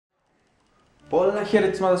Hola here,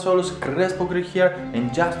 it's Madasolus, Crespo here,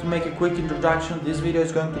 and just to make a quick introduction, this video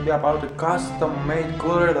is going to be about a custom-made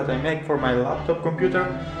cooler that I make for my laptop computer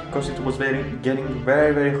because it was getting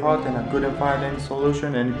very hot and I couldn't find any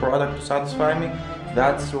solution, any product to satisfy me.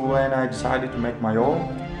 That's when I decided to make my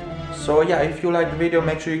own. So yeah, if you like the video,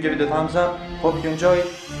 make sure you give it a thumbs up. Hope you enjoy it.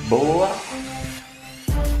 Boa!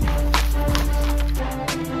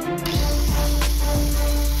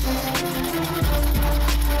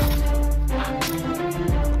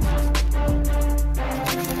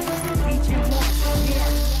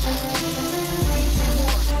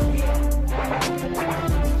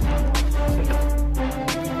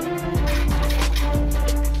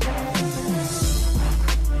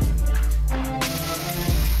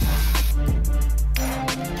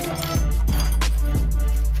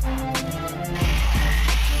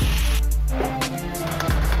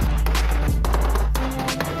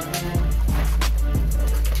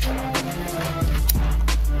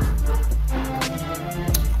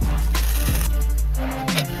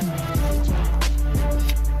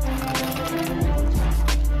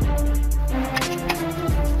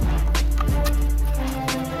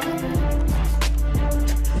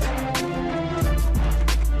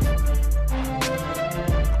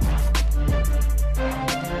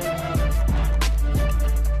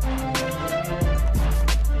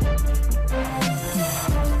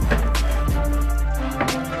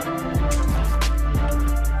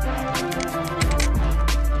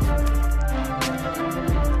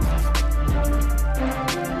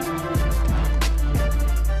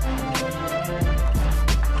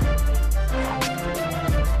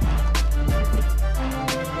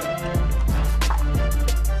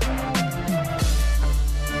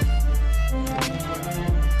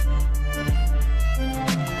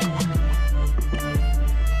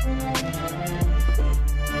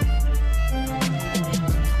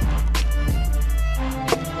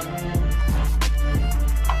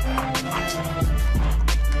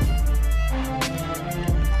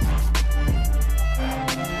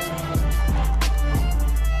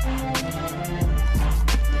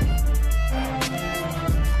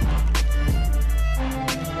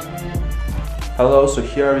 Hello, so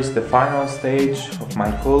here is the final stage of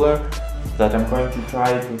my cooler that I'm going to try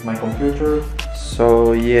it with my computer.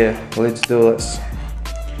 So yeah, let's do this.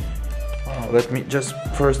 Let me just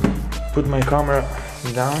first put my camera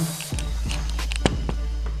down.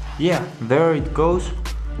 Yeah, there it goes.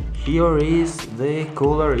 Here is the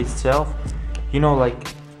cooler itself. You know, like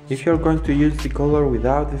if you're going to use the cooler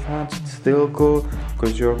without the fans, it's still cool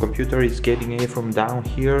because your computer is getting it from down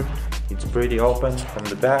here. It's pretty open from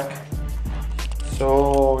the back.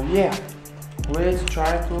 So yeah, let's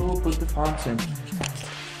try to put the fans in.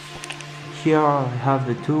 Here I have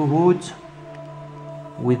the two hoods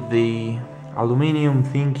with the aluminum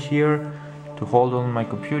thing here to hold on my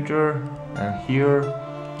computer, and here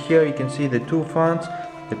you can see the two fans,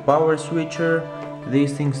 the power switcher,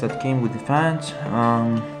 these things that came with the fans,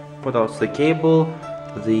 what else, the cable,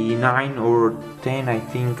 the 9 or 10 I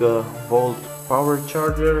think volt power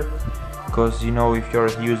charger. Because you know, if you're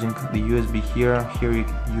using the USB here you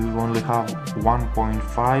only have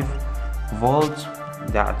 1.5 volts.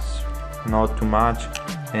 That's not too much,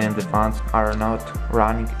 and the fans are not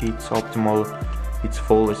running its optimal, its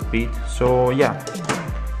full speed. So yeah,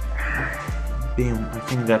 boom, I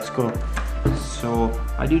think that's cool. So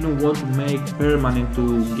I didn't want to make permanent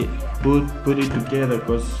to put it together,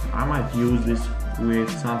 because I might use this with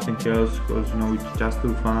something else, because you know, it's just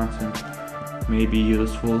two fans and maybe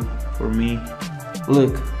useful for me.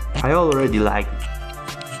 Look, I already like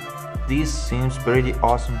it. This seems pretty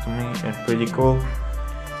awesome to me and pretty cool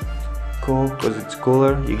because it's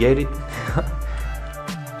cooler, you get it?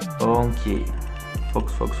 Okay,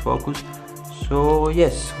 focus. So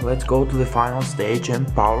yes, let's go to the final stage and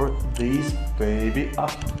power this baby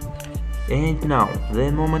up. And now,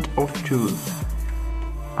 the moment of truth.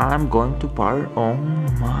 I'm going to power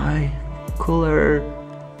on my cooler.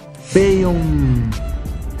 Boom!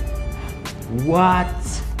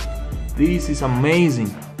 What? This is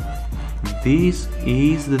amazing. This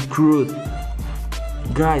is the truth.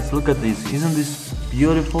 Guys, look at this. Isn't this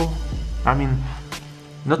beautiful? I mean,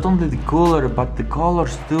 not only the cooler, but the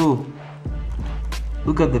colors too.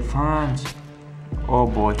 Look at the fans. Oh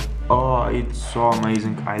boy. Oh, it's so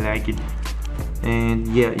amazing. I like it. And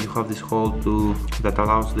yeah, you have this hole too that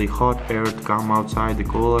allows the hot air to come outside the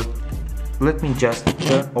cooler. Let me just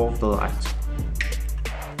turn off the lights.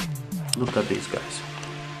 Look at this, guys.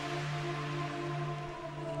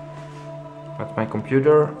 That's my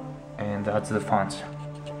computer, and that's the fans.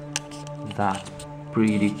 That's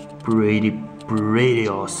pretty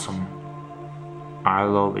awesome. I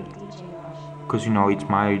love it. because you know it's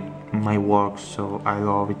my work, so I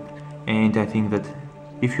love it, and I think that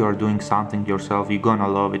if you are doing something yourself, you're gonna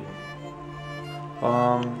love it.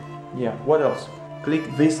 Yeah, what else? Click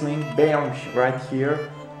this link, bam, right here,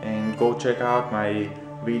 and go check out my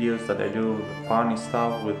videos that I do, funny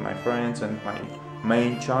stuff with my friends and my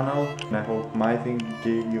main channel. And I hope my thing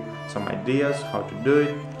gave you some ideas how to do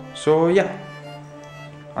it. So yeah,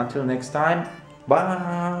 until next time,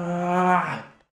 bye.